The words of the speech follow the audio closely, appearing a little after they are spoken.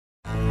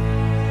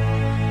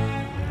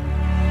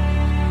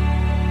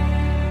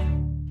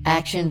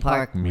Action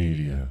Park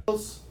Media.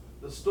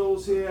 The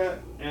stools here,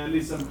 and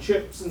there's some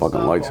chips and Fucking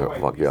stuff. lights are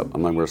fuck you up.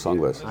 I'm not wearing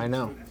sunglasses. I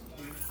know.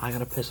 I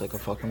gotta piss like a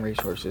fucking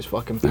racehorse. This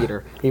fucking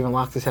Peter even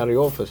locked us out of the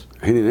office.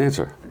 He didn't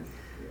answer.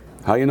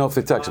 How you know if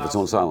they text if it's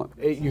on silent?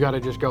 You gotta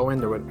just go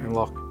into it and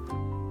look.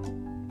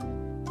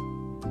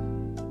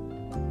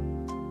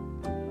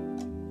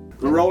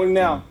 We're rolling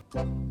now.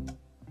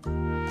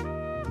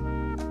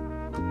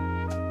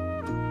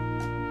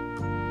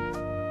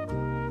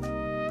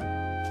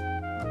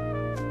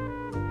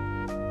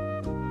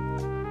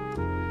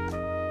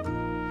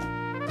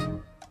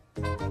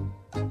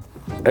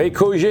 Hey,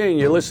 Cousine,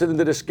 you're listening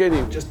to The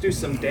Skinny. Just do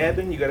some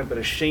dabbing. You got a bit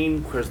of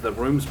sheen because the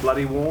room's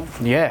bloody warm.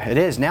 Yeah, it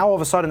is. Now all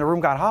of a sudden the room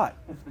got hot.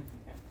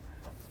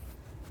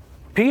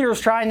 Peter's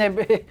trying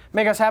to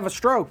make us have a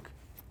stroke.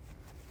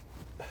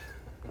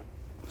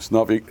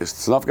 Snuff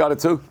got it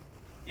too?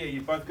 Yeah,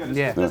 you both got it.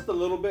 Yeah. Just a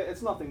little bit.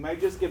 It's nothing,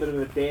 mate. Just give it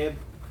a dab.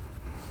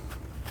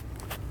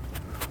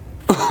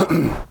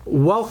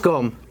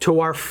 Welcome to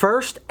our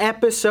first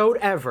episode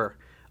ever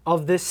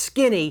of The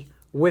Skinny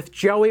with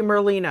Joey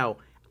Merlino.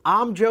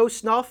 I'm Joe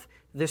Snuff,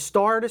 the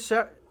star of the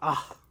show. Let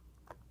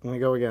me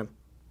go again.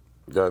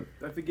 Good.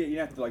 Don't forget, you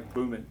have to like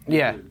boom it.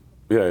 Yeah.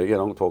 Yeah,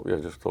 don't talk. Yeah,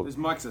 just talk. These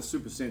mics are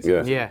super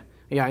sensitive. Yeah,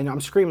 I know.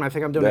 I'm screaming. I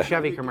think I'm doing a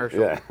Chevy commercial.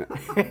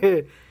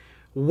 Yeah.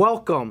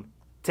 Welcome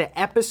to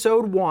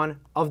episode 1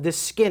 of The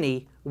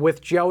Skinny with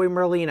Joey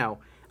Merlino.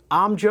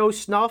 I'm Joe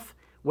Snuff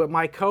with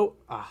my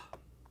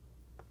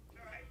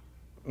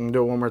I'm gonna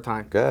do it one more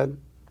time. Good.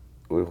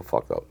 We were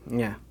fucked up.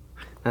 Yeah,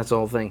 that's the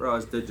whole thing. Bro,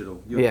 it's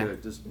digital. You're Yeah.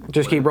 good.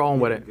 Just keep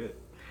rolling with it. Good.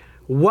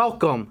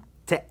 Welcome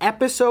to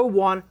episode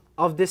 1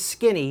 of The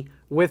Skinny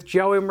with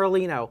Joey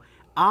Merlino.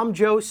 I'm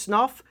Joe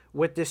Snuff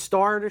with the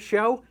star of the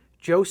show,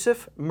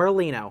 Joseph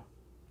Merlino.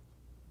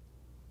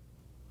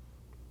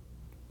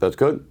 That's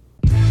good.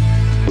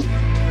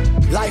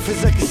 Life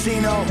is a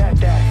casino.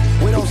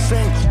 We don't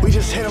sing, we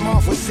just hit them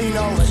off with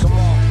C-notes.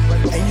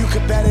 And you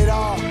could bet it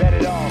all.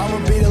 I'ma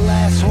be the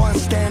last one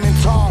standing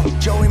tall.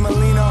 Joey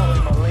Merlino.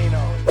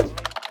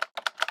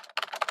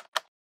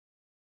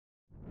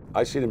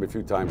 I seen him a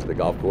few times at the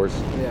golf course.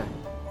 Yeah.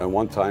 And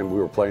one time we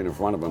were playing in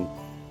front of him,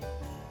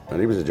 and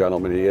he was a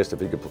gentleman. He asked if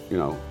he could,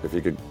 if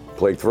he could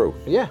play through.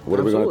 Yeah, What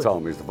are we going absolutely. to tell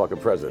him? He's the fucking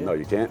president. No,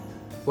 you can't.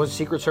 Was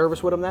Secret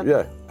Service with him then?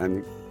 Yeah,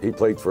 and he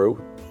played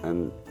through,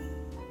 and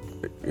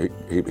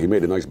he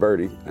made a nice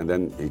birdie, and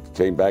then he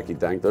came back. He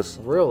thanked us.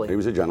 Really? He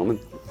was a gentleman.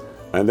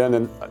 And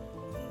then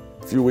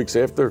a few weeks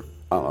after,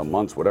 I don't know,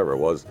 months, whatever it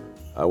was,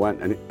 I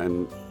went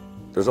and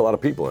there's a lot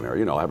of people in there,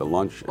 having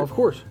lunch. Of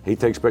course. He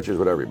takes pictures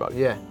with everybody.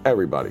 Yeah.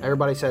 Everybody.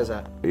 Everybody says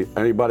that.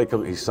 Anybody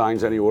comes, he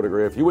signs any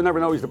autograph. You would never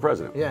know he's the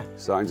president. Yeah.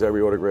 Signs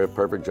every autograph,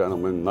 perfect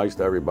gentleman, nice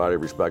to everybody,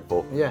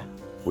 respectful. Yeah.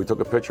 We took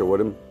a picture with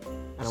him.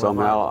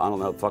 Somehow, I don't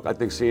know, I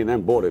think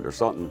CNN bought it or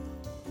something.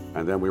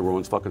 And then we were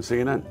on fucking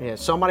CNN. Yeah,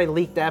 somebody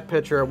leaked that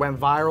picture, it went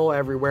viral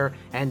everywhere,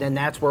 and then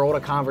that's where all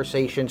the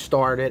conversation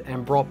started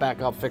and brought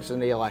back up fixing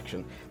the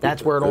election.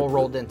 That's where it all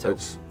rolled into.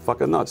 It's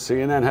fucking nuts.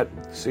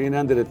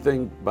 CNN did a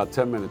thing about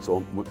 10 minutes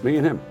on with me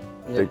and him.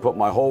 Yeah. They put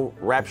my whole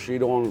rap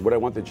sheet on, what I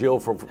went to jail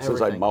for since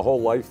Everything. my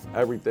whole life,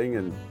 everything,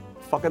 and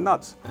fucking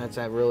nuts.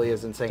 That really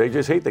is insane. They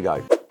just hate the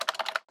guy.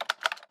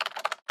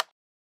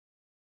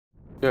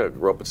 Yeah,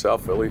 grew up in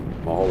South Philly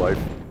my whole life.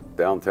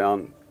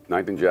 Downtown,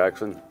 9th and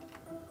Jackson.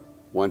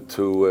 Went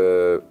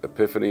to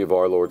Epiphany of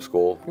Our Lord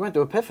School. You went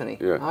to Epiphany?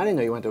 Yeah. I didn't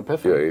know you went to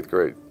Epiphany. Yeah, 8th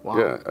grade. Wow.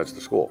 Yeah, that's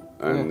the school.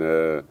 And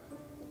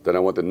then I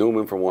went to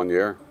Newman for 1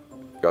 year,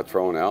 got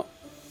thrown out.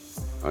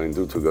 I didn't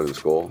do too good in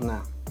school.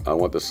 No. I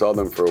went to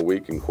Southern for a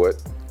week and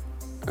quit.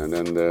 And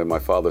then my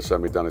father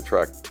sent me down the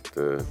track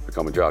to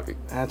become a jockey.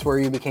 That's where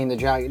you became the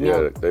jockey. Yeah,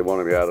 Now, they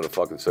wanted me out of the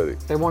fucking city.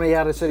 they wanted you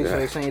out of the city, so Yeah.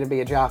 they sent you to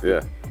be a jockey.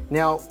 Yeah.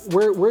 Now,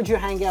 where'd you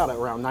hang out at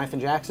around 9th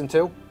and Jackson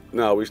too?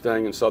 No, we used to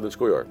hang in Southern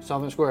Schoolyard.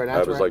 Southern Square, That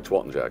that's was right. like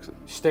Twalton Jackson.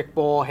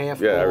 Stickball, halfball,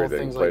 Yeah, everything.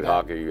 things Played like that.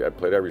 hockey. I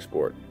played every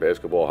sport.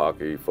 Basketball,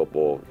 hockey,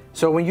 football.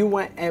 So when you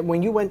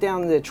went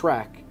down the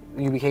track,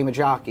 you became a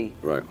jockey.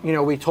 Right.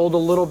 We told a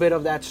little bit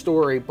of that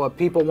story, but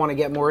people want to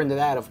get more into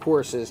that, of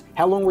course, is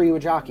how long were you a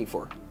jockey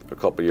for? A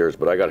couple years,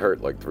 but I got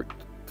hurt like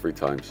three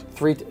times.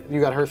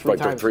 You got hurt three Like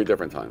times? three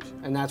different times.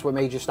 And that's what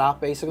made you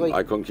stop, basically?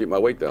 I couldn't keep my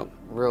weight down.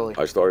 Really?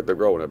 I started to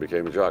grow when I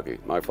became a jockey.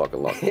 My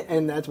fucking luck.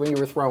 And that's when you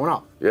were throwing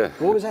up? Yeah.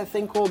 What was that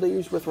thing called that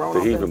you were throwing The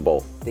up in? heaving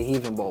bowl. The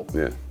heaving bowl.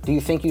 Yeah. Do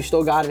you think you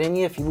still got it in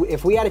you?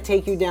 If we had to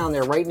take you down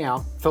there right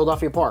now,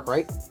 Philadelphia Park,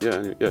 right?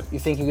 Yeah. You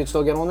think you could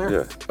still get on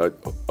there? Yeah.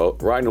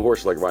 Riding a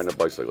horse is like riding a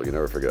bicycle. You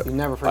never forget. You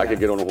never forget. I could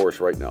get on a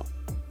horse right now.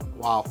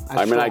 Wow.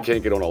 I mean, I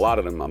can't get on a lot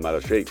of them. I'm out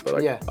of shape,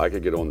 but Yeah. I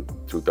could get on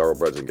 2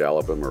 thoroughbreds and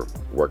gallop them or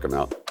work them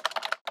out.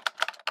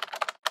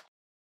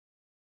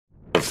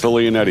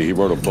 Philly and Eddie, he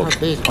wrote a book.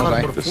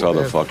 This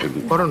other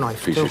fucking Butter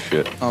knife, piece too. of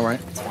shit. All right.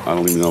 I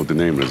don't even know what the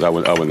name is. I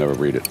would never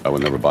read it. I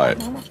would never buy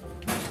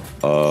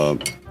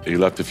it. He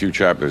left a few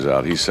chapters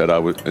out. He said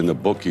in the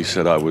book, he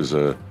said I was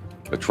a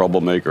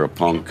troublemaker, a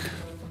punk.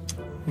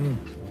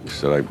 He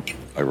said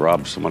I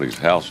robbed somebody's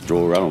house,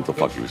 jewelry. I don't know what the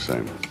fuck he was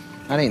saying.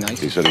 That ain't nice.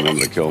 He said he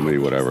wanted to kill me,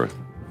 whatever.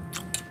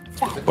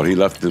 But he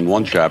left in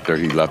one chapter,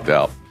 he left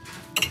out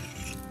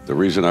The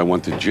reason I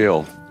went to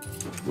jail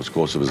was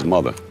because of his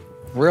mother.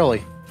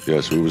 Really?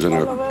 Yes, we was in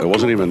a. It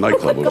wasn't even a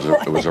nightclub.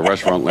 It was a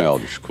restaurant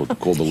lounge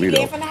called the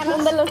Lido, and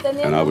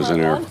I was in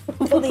there.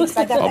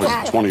 I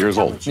was 20 years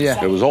old.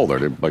 Yeah. It was older.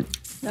 They, like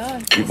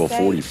people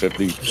 40,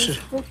 50.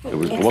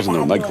 It wasn't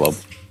a nightclub.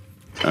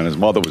 And his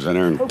mother was in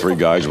there, and 3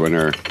 guys were in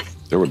there.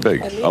 They were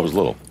big. I was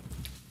little.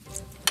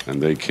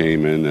 And they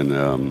came in,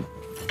 and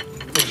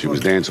she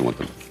was dancing with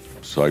them.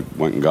 So I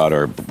went and got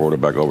her, brought her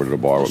back over to the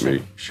bar with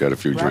me. She had a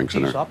few drinks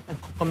in her.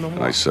 And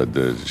I said,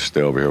 just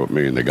stay over here with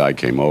me. And the guy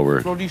came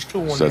over,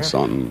 said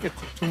something.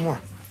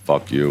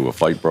 Fuck you. A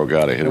fight broke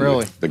out. I hit him.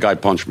 Really? The guy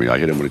punched me. I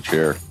hit him with a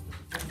chair.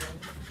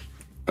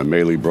 A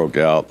melee broke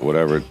out,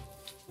 whatever.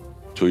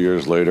 2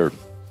 years later,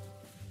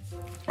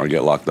 I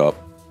get locked up.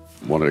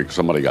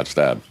 Somebody got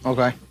stabbed.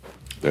 Okay.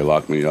 They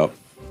locked me up.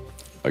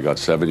 I got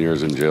 7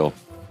 years in jail.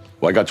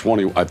 Well, I got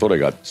 20. I thought I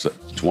got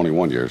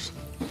 21 years.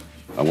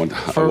 I went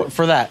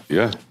for that.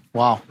 Yeah.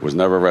 Wow. Was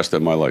never arrested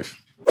in my life.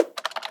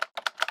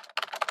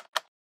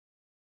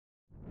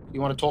 You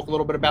want to talk a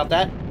little bit about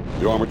that?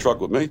 The armored truck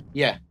with me.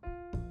 Yeah.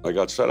 I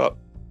got set up.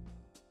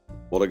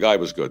 Well, the guy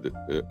was good.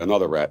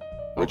 Another rat,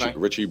 Okay.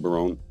 Richie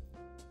Barone.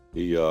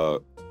 We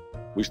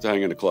used to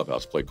hang in the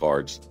clubhouse, play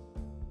cards.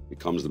 He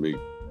comes to me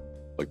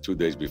like 2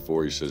 days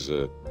before. He says,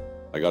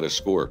 "I got a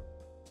score."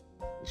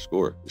 A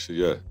score. He said,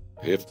 "Yeah,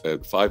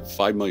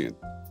 $5 million.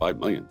 $5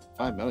 million.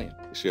 $5 million.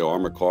 You see an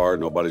armored car,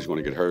 nobody's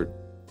going to get hurt.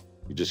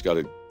 You just got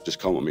to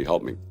come with me,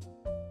 help me."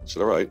 I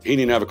said, "All right." He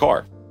didn't have a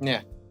car.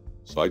 Yeah.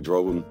 So I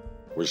drove him.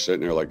 We're sitting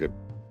there like at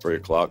 3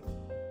 o'clock.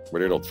 We're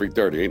there till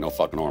 3:30. Ain't no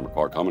fucking armored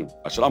car coming.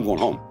 I said, "I'm going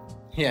home."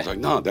 Yeah. He's like,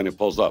 "No." Then he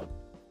pulls up.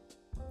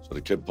 So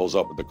the kid pulls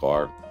up with the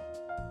car.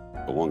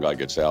 The one guy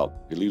gets out.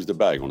 He leaves the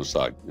bag on the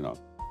side, you know.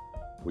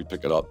 We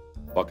pick it up.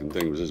 Fucking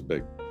thing was this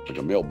big, like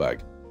a mail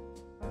bag.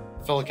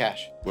 Full of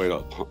cash. Weighed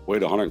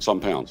 100 and some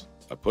pounds.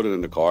 I put it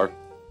in the car.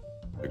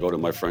 I go to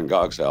my friend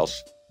Gog's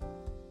house.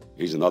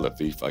 He's another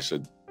thief. I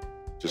said,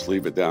 "Just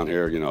leave it down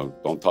here, you know,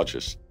 don't touch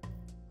us."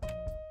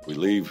 We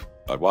leave.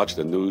 I watched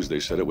the news. They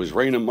said it was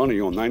raining money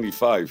on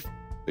 95.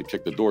 They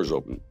kicked the doors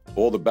open.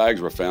 All the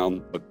bags were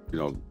found, but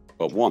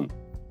one.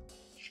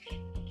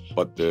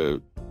 But I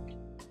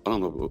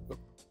don't know,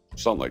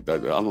 something like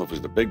that. I don't know if it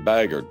was the big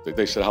bag or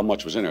they said how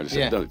much was in there.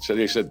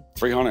 They said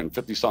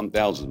 350-something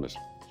thousand, miss.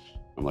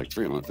 I'm like,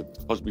 350,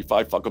 it's supposed to be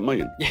 $5 fucking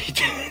million.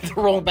 The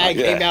wrong bag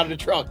came out of the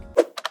truck.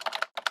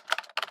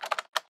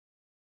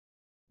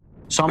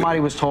 Somebody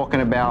was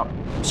talking about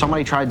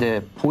somebody tried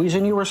to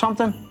poison you or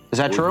something. Is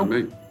that true?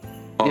 Me?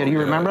 Oh, yeah, do you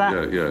remember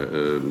that? Yeah.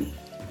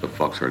 The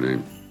fuck's her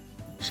name?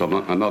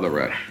 Another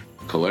rat.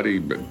 Coletti,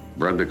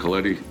 Brenda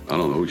Coletti. I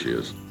don't know who she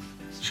is.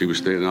 She was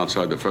standing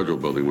outside the federal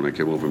building when I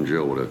came home from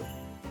jail with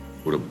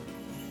a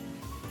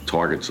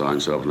target sign,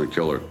 so I was gonna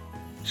kill her.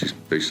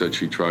 They said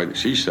she tried.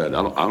 She said,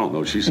 I don't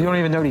know. She said, you don't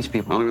even know these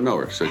people. I don't even know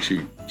her. Said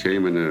she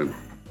came in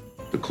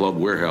the club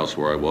warehouse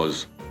where I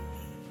was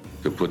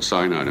to put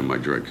cyanide in my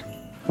drink.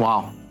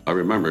 Wow. I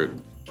remember it.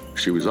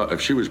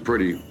 If she was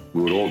pretty,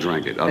 we would all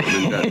drink it. Other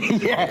than that.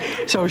 Yeah.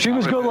 So if she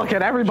was good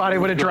looking, everybody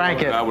would have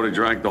drank it. I would have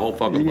drank the whole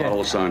fucking bottle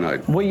of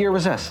cyanide. What year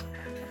was this?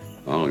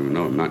 I don't even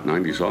know,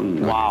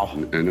 90-something. Wow.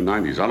 In the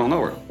 90s. I don't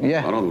know her.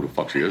 Yeah. I don't know who the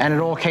fuck she is. And it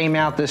all came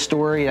out, this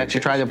story, that she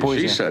tried to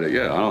poison you? She said it,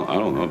 yeah. I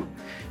don't know.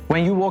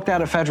 When you walked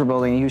out of Federal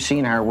Building and you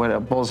seen her with a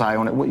bullseye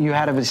on it, you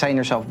had to be saying to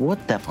yourself,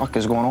 what the fuck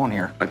is going on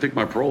here? I think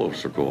my parole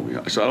officer called me.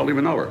 I said, I don't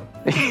even know her.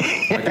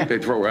 I think they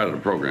throw her out of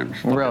the program.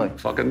 Really?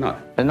 Fucking nut.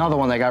 Another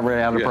one they got rid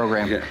out of the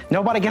program. Yeah.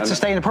 Nobody gets to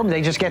stay in the program.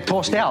 They just get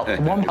tossed out,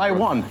 one by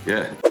one.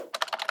 Yeah. Of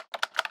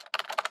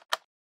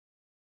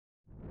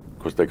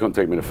course, they couldn't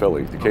take me to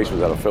Philly. The case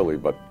was out of Philly,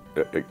 but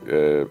I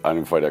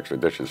didn't fight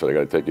extradition, so they got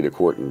to take you to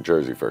court in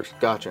Jersey first.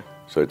 Gotcha.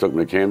 So they took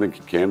me to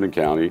Camden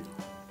County.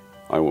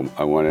 I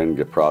went in,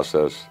 get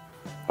processed.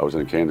 I was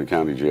in Camden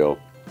County jail.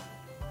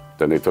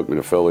 Then they took me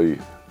to Philly.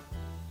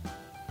 I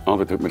don't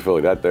know if they took me to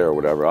Philly that day or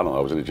whatever. I don't know.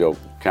 I was in the jail,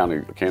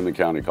 Camden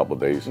County, a couple of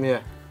days.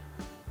 Yeah.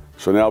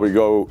 So now we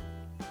go,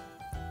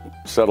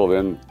 settled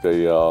in.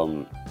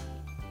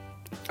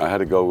 I had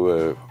to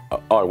go,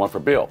 I went for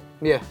bail.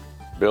 Yeah.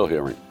 Bail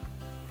hearing.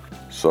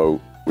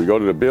 So we go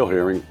to the bail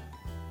hearing,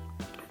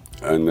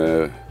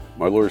 and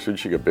my lawyer said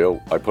she got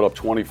bail. I put up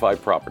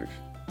 25 properties.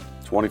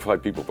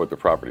 25 people put their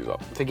properties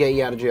up. To get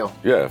you out of jail.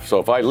 Yeah, so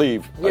if I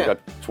leave, I got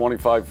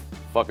 25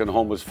 fucking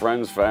homeless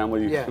friends,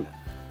 family,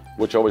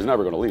 which I was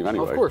never going to leave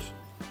anyway. Of course.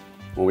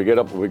 When we get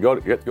up, we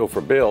go for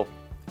bail,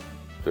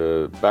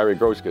 Barry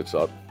Gross gets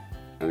up,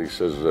 and he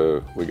says,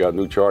 we got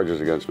new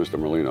charges against Mr.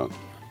 Merlino.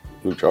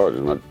 New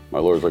charges. And my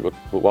lawyer's like,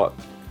 what?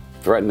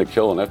 Threatened to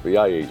kill an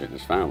FBI agent and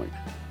his family.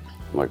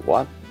 I'm like,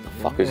 what the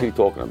fuck is he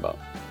talking about?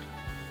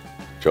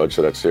 Judge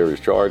said that's a serious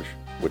charge,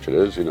 which it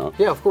is, you know.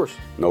 Yeah, of course.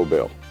 No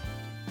bail.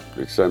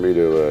 They sent me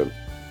to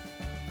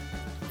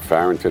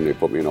Farrington. They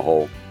put me in a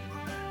hole.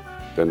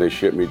 Then they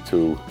shipped me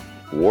to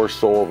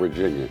Warsaw,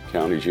 Virginia,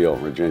 County Jail,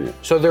 Virginia.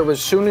 So there was,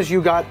 as soon as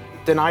you got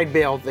denied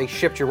bail, they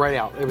shipped you right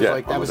out. It was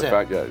like, that was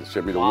it. They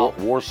shipped me to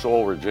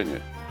Warsaw, Virginia.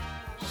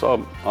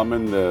 So I'm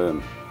in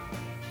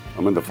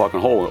the fucking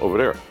hole over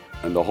there.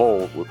 And the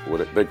hole,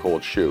 what they call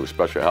it SHU,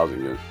 Special Housing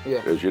Unit,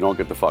 is you don't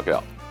get the fuck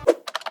out.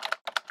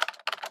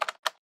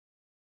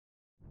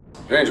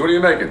 James, what are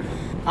you making?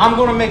 I'm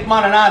gonna make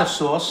marinara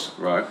sauce.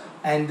 Right.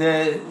 And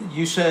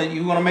you said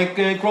you want to make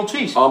grilled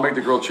cheese. I'll make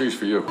the grilled cheese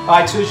for you. All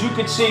right, so as you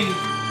can see,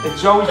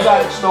 Joey's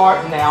got it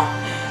starting now.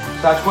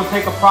 So that's going to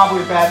take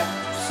probably about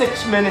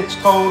 6 minutes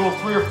total,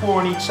 3 or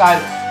 4 on each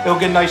side. It'll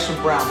get nice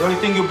and brown. The only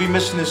thing you'll be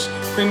missing is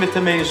cream of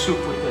tomato soup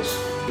with this.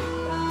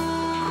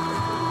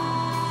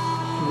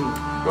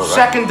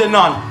 Second to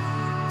none.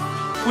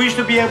 We used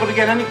to be able to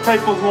get any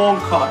type of long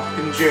cut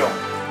in jail.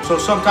 So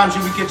sometimes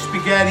you would get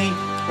spaghetti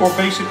or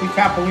basically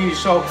capellini.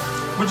 So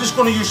we're just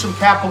going to use some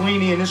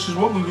capellini, and this is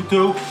what we would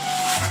do.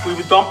 We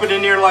would dump it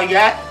in there like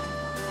that.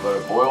 Let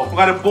it boil.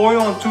 Let it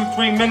boil in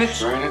 2-3 minutes.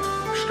 Strain it.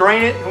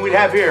 Strain it, and we'd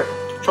have here.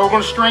 So we're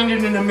going to strain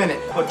it in a minute.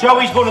 But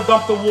Joey's going to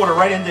dump the water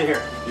right into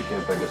here. You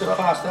can't pick this The up.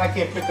 pasta, I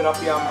can't pick it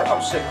up. Yeah,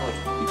 I'm sickly.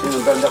 You can't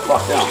even bend that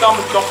fuck down. Just dump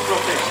it real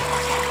quick.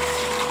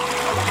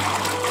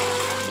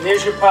 And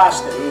there's your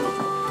pasta.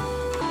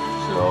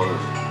 See all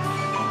this.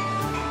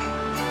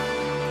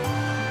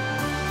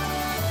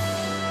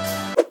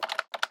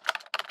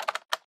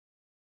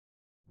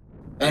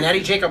 And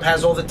Eddie Jacob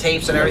has all the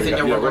tapes and everything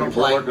that we're going to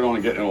play. We're working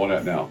on getting all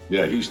that now.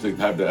 Yeah, he used to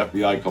have the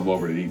FBI come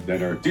over to eat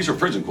dinner. These are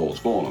prison calls,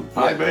 calling them.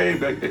 Hi, babe,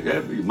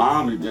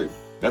 mom,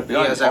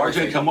 FBI,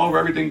 sergeant, come over,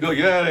 everything good.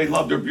 Yeah, they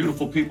love, they're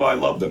beautiful people, I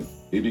love them.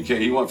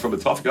 He went from a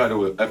tough guy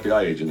to an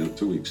FBI agent in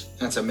 2 weeks.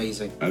 That's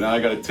amazing. And I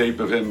got a tape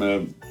of him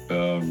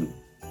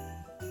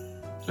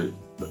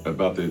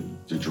about the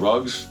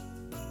drugs.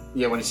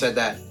 Yeah, when he said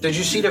that. Did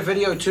you see the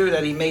video, too,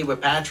 that he made with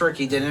Patrick?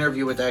 He did an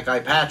interview with that guy,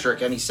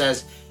 Patrick, and he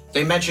says,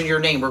 they mention your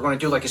name, we're going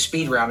to do like a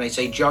speed round, and they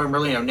say Joey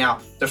Merlino.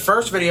 Now, the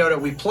first video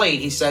that we played,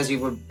 he says he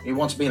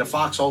wants to be in a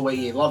foxhole way,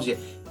 he loves you.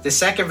 The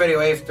second video,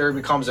 after he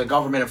becomes a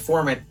government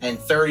informant, and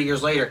 30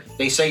 years later,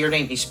 they say your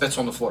name, he spits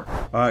on the floor.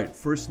 All right,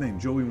 first name,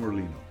 Joey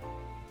Merlino.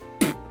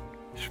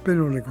 Spit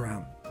on the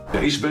ground.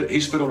 Yeah, he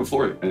spit on the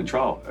floor in a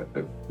trial.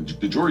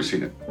 The jury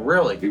seen it.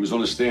 Really? He was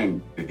on the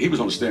stand.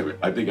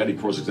 I think Eddie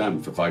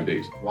cross-examined for 5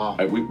 days. Wow.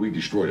 We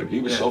destroyed him. He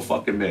was so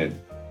fucking mad.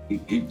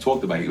 He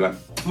talked about it. He went,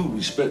 ooh,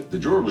 he spit. The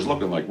juror was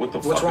looking like, what the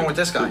fuck? What's wrong with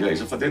this guy? Yeah,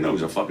 they know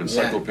he's a fucking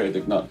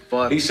psychopathic nut.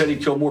 But he said he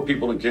killed more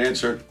people than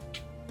cancer.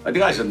 I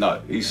think I said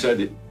nut. He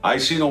said, I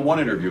seen on one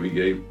interview he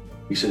gave,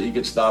 he said he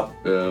could stop.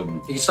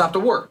 he could stop the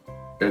war.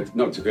 What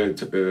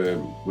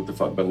the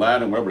fuck? Bin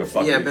Laden, whatever the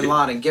fuck. Yeah, Bin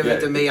Laden. Give it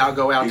to me, I'll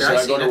go out he there. He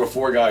said, I go there with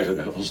 4 guys and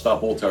he'll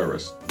stop all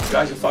terrorists. The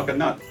guy's a fucking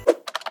nut.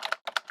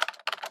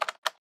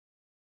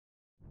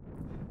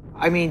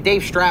 I mean,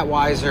 Dave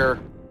Stratweiser,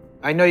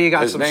 I know you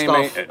got His some name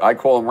stuff. I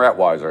call him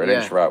Ratweiser. It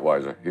ain't Yeah.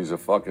 Stratweiser. He's a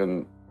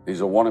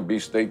wannabe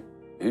state.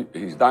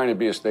 He's dying to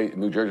be a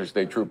New Jersey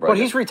state trooper. But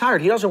he's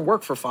retired. He doesn't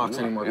work for Fox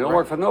anymore. He don't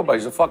work for nobody.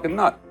 He's a fucking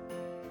nut.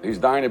 He's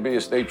dying to be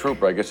a state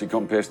trooper. I guess he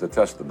couldn't pass the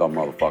test, the dumb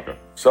motherfucker.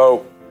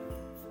 So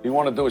he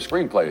wanted to do a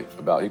screenplay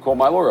about it. He called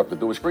my lawyer up to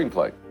do a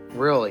screenplay.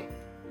 Really?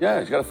 Yeah,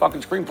 he's got a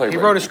fucking screenplay. He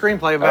wrote a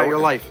screenplay about your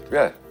life.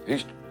 Yeah,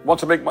 he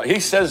wants to make money. He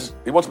says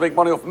he wants to make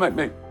money off of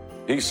me.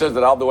 He says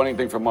that I'll do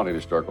anything for money,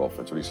 this jerk off.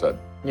 That's what he said.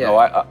 Yeah. No,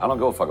 I don't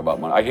give a fuck about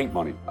money. I hate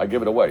money. I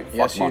give it away.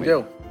 Yes, Fuck money.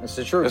 you do. That's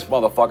the truth. This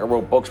motherfucker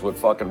wrote books with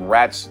fucking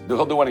rats.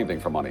 He'll do anything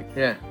for money.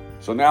 Yeah.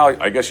 So now,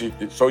 I guess,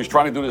 so he's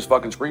trying to do this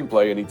fucking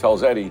screenplay, and he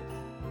tells Eddie,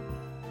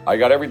 I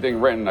got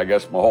everything written, I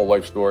guess, my whole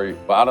life story,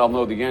 but I don't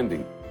know the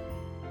ending.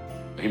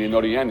 He didn't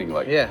know the ending,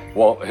 like. Yeah.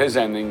 Well, his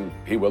ending,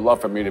 he would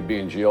love for me to be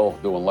in jail,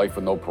 doing life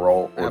with no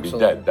parole, or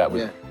Absolutely. be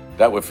dead.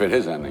 That would fit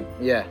his ending.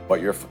 Yeah.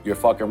 But you're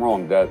fucking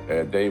wrong,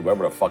 Dave,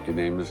 whatever the fuck your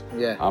name is.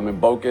 Yeah. I'm in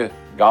Boca,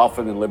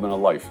 golfing and living a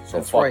life. So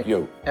That's fuck right.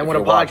 you. And If with a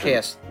you're watching,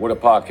 podcast. With a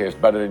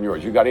podcast better than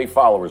yours. You got 8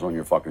 followers on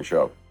your fucking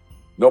show.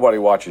 Nobody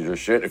watches your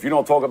shit. If you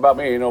don't talk about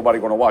me, ain't nobody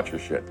gonna watch your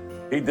shit.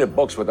 He did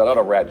books with that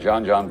other rat,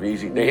 John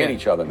Veazey. They hate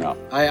each other now.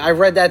 I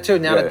read that too,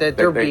 now that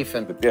they're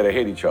beefing. Yeah, they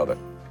hate each other.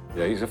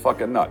 Yeah, he's a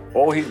fucking nut.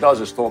 All he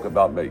does is talk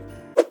about me.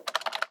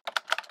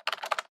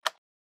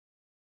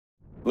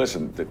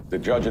 Listen, the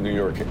judge in New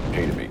York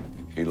hated me.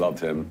 He loved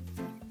him.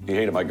 He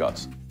hated my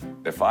guts.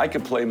 If I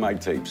could play my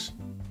tapes,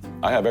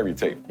 I have every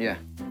tape. Yeah.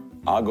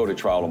 I'll go to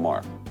trial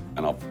tomorrow,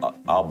 and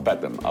I'll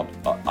bet them.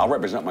 I'll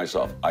represent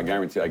myself. I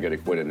guarantee I get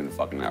acquitted in a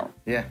fucking hour.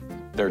 Yeah.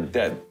 They're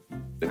dead.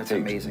 The That's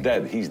tape's amazing.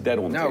 dead. He's dead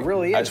on No, tape. it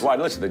really is. That's why,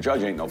 listen, the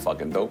judge ain't no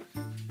fucking dope.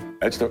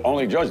 That's the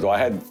only judge, though. I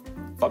had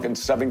fucking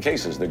 7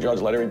 cases. The judge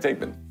let every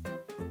tape in.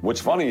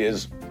 What's funny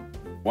is,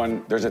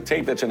 when there's a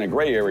tape that's in a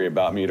gray area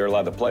about me, they're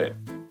allowed to play it.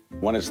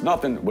 When it's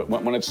nothing,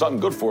 when it's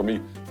something good for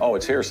me, oh,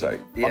 it's hearsay.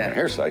 Yeah. Fucking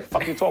hearsay.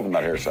 Fuck you talking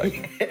about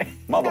hearsay?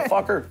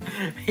 Motherfucker.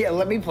 Yeah,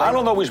 let me play. I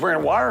don't know he's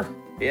wearing wire.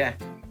 Yeah.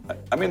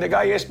 I mean, the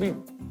guy asked me,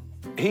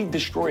 he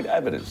destroyed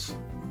evidence.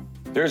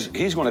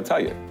 He's going to tell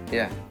you.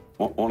 Yeah.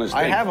 On his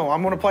I thing. have him.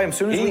 I'm going to play him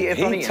soon as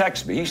He we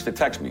texts me. He used to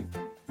text me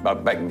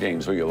about betting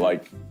games, who you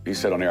like. He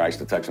said on there, I used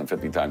to text him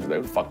 50 times a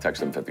day. Fuck,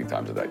 text him 50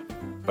 times a day.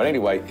 But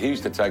anyway, he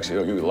used to text me,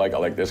 who you like, I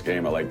like this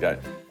game, I like that.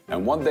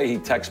 And one day he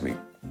texted me,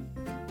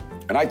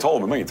 and I told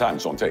him a million times,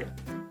 it's on tape.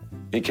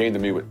 He came to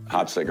me with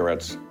hot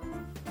cigarettes,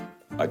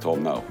 I told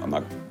him, no, I'm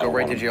not. Go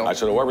right to jail. I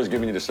said, whoever's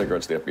giving you the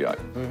cigarettes, the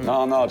FBI.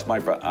 No, it's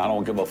my friend. I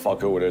don't give a fuck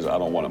who it is. I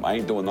don't want him. I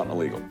ain't doing nothing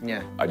illegal.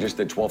 Yeah. I just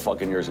did 12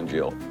 fucking years in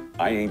jail.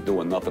 I ain't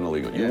doing nothing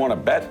illegal. You want to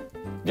bet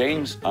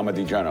games? I'm a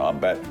degenerate. I'll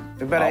bet.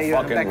 I'll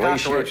fucking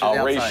race you.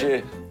 I'll race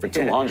you for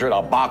 200.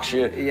 I'll box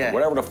you. Yeah.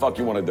 Whatever the fuck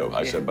you want to do.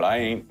 I said, but I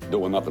ain't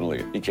doing nothing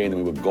illegal. He came to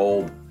me with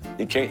gold.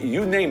 He came.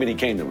 You name it. He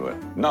came to me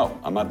with. No,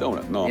 I'm not doing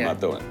it. No, I'm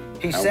not doing it.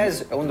 He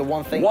says on the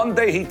one thing. One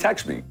day he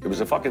texted me. It was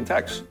a fucking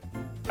text.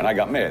 And I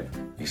got mad.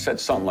 He said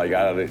something like,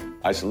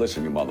 I said,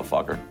 listen, you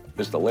motherfucker.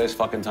 This is the last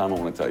fucking time I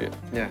want to tell you.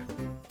 Yeah.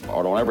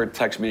 Or don't ever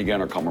text me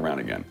again or come around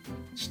again.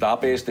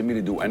 Stop asking me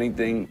to do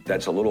anything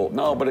that's a little,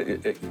 no, but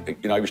you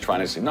know, he was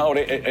trying to say, no,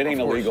 it ain't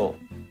illegal.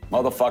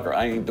 Motherfucker,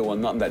 I ain't doing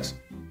nothing that's,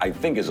 I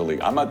think is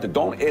illegal. I'm not,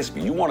 don't ask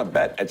me. You want to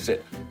bet, that's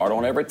it. Or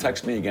don't ever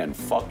text me again.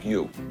 Fuck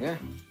you. Yeah,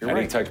 and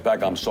he texts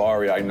back, I'm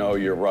sorry, I know,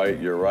 you're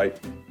right.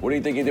 What do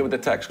you think he did with the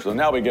text? So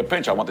now we get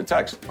pinched, I want the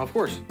text. Of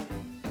course.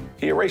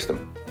 He erased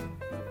them.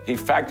 He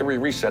factory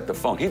reset the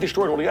phone. He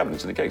destroyed all the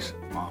evidence in the case.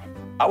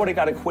 I would have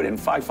got acquitted in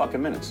 5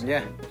 fucking minutes.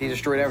 Yeah, he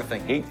destroyed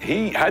everything.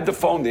 He had the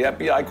phone, the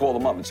FBI called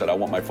him up and said, I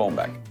want my phone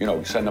back. You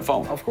know, send the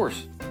phone. Of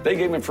course. They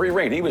gave him free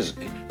reign.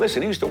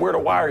 Listen, he used to wear the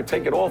wire,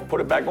 take it off,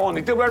 put it back on.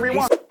 He did whatever he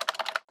wanted.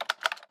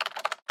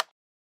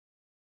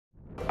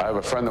 I have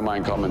a friend of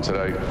mine coming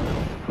today,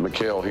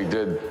 Mikhail. He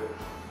did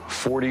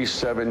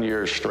 47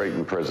 years straight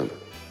in prison.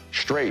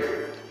 Straight.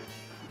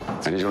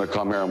 And he's gonna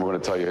come here and we're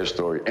gonna tell you his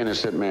story.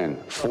 Innocent man,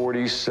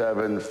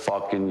 47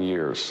 fucking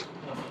years.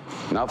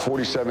 Not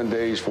 47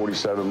 days,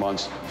 47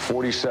 months,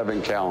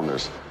 47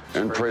 calendars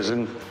in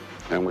prison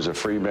and was a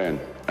free man.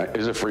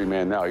 Is a free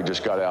man now. He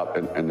just got out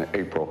in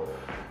April.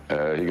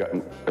 He got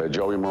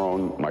Joey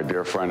Marone, my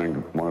dear friend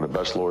and one of the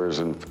best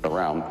lawyers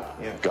around,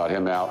 got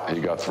him out.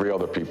 He got 3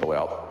 other people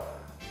out.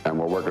 And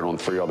we're working on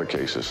 3 other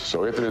cases.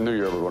 So after the new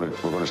year, we're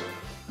gonna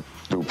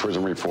do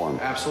prison reform.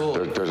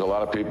 Absolutely. There's a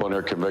lot of people in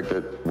there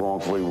convicted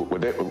wrongfully.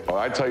 When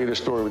I tell you the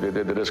story what they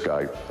did to this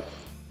guy,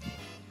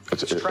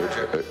 it's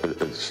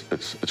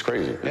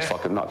crazy. It's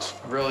fucking nuts.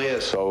 It really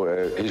is. So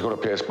he's going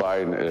to pass by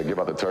and give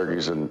out the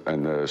turkeys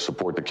and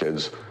support the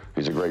kids.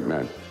 He's a great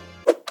man.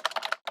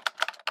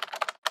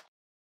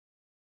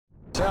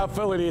 South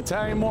Philly, the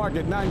Italian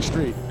Market, 9th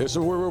Street. This is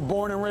where we were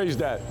born and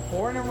raised at.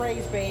 Born and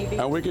raised, baby.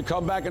 And we could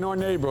come back in our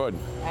neighborhood.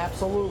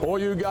 Absolutely. All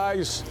you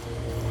guys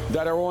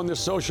that are on the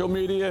social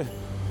media,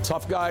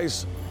 tough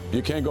guys,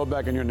 you can't go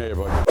back in your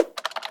neighborhood.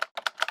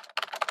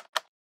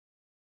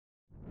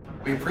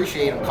 We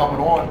appreciate him coming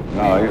on.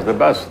 No, he's the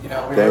best. You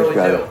know, we Thanks, really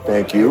guys. do.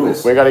 Thank you.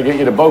 We got to get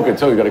you to Boca,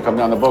 too. You got to come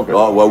down to Boca.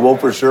 Oh, well, we'll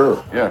for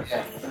sure. Yeah.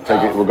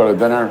 Take it. We'll go to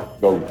dinner.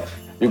 Go.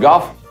 You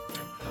golf?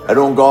 I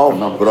don't golf,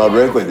 but I'll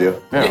drink with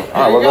you. Yeah.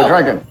 All right, we'll go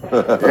drinking.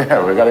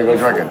 Yeah, we got to go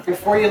drinking.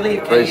 Before you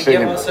leave, can you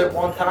give us it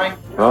one time?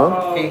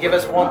 Huh? Can you give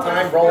us one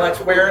time,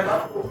 Rolex wearing?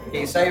 Can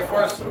you say it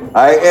for us?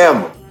 I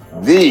am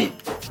the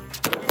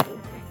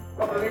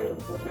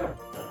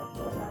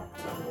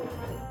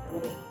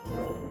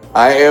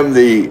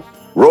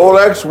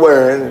Rolex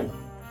wearing,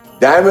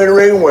 diamond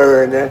ring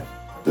wearing,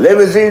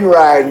 limousine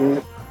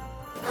riding,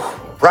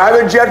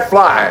 private jet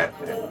flying,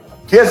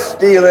 kiss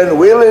stealing,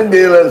 wheeling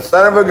dealing,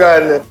 son of a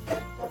gun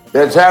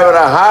that's having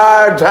a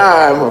hard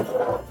time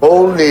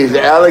holding these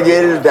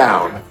alligators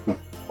down.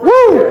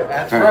 Woo!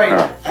 That's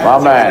right. My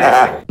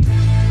man.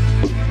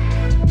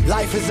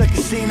 Life is a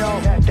casino.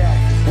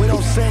 We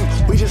don't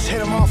sing, we just hit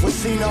them off with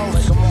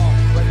C-notes.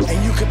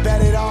 And you can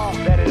bet it all.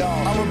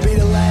 I'ma be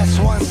the last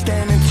one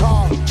standing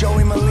tall.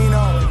 Joey